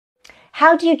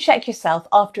How do you check yourself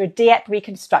after a DIEP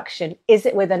reconstruction? Is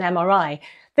it with an MRI?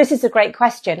 This is a great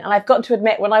question, and I've got to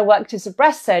admit, when I worked as a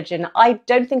breast surgeon, I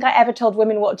don't think I ever told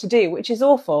women what to do, which is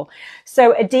awful.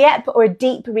 So a DIEP, or a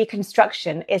deep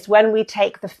reconstruction, is when we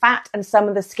take the fat and some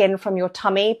of the skin from your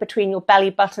tummy between your belly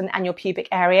button and your pubic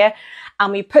area,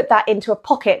 and we put that into a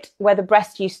pocket where the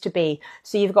breast used to be.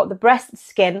 So you've got the breast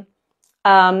skin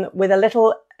with a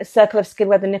little circle of skin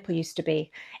where the nipple used to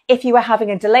be. If you were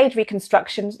having a delayed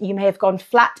reconstruction, you may have gone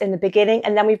flat in the beginning,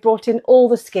 and then we've brought in all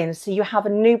the skin, so you have a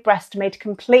new breast made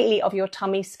completely of your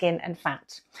tummy skin and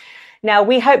fat. Now,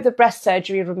 we hope that breast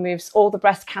surgery removes all the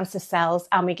breast cancer cells,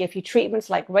 and we give you treatments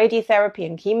like radiotherapy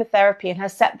and chemotherapy and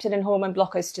Herceptin and hormone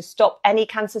blockers to stop any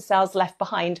cancer cells left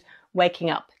behind waking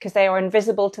up, because they are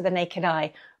invisible to the naked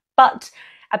eye. But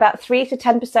about 3 to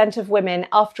 10% of women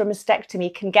after a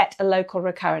mastectomy can get a local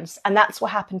recurrence. And that's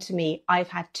what happened to me. I've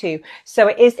had 2. So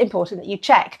it is important that you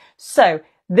check. So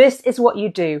this is what you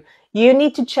do. You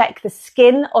need to check the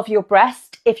skin of your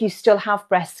breast if you still have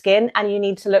breast skin, and you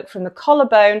need to look from the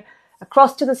collarbone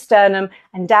across to the sternum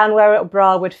and down where a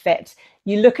bra would fit.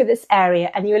 You look at this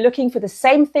area and you're looking for the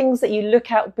same things that you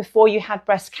look at before you had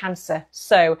breast cancer.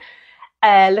 So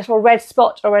a little red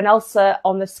spot or an ulcer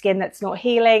on the skin that's not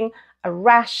healing, a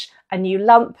rash, a new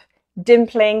lump,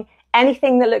 dimpling,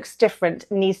 anything that looks different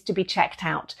needs to be checked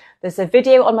out. There's a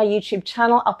video on my YouTube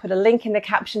channel. I'll put a link in the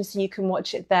caption so you can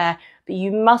watch it there, but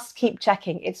you must keep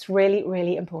checking. It's really,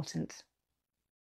 really important.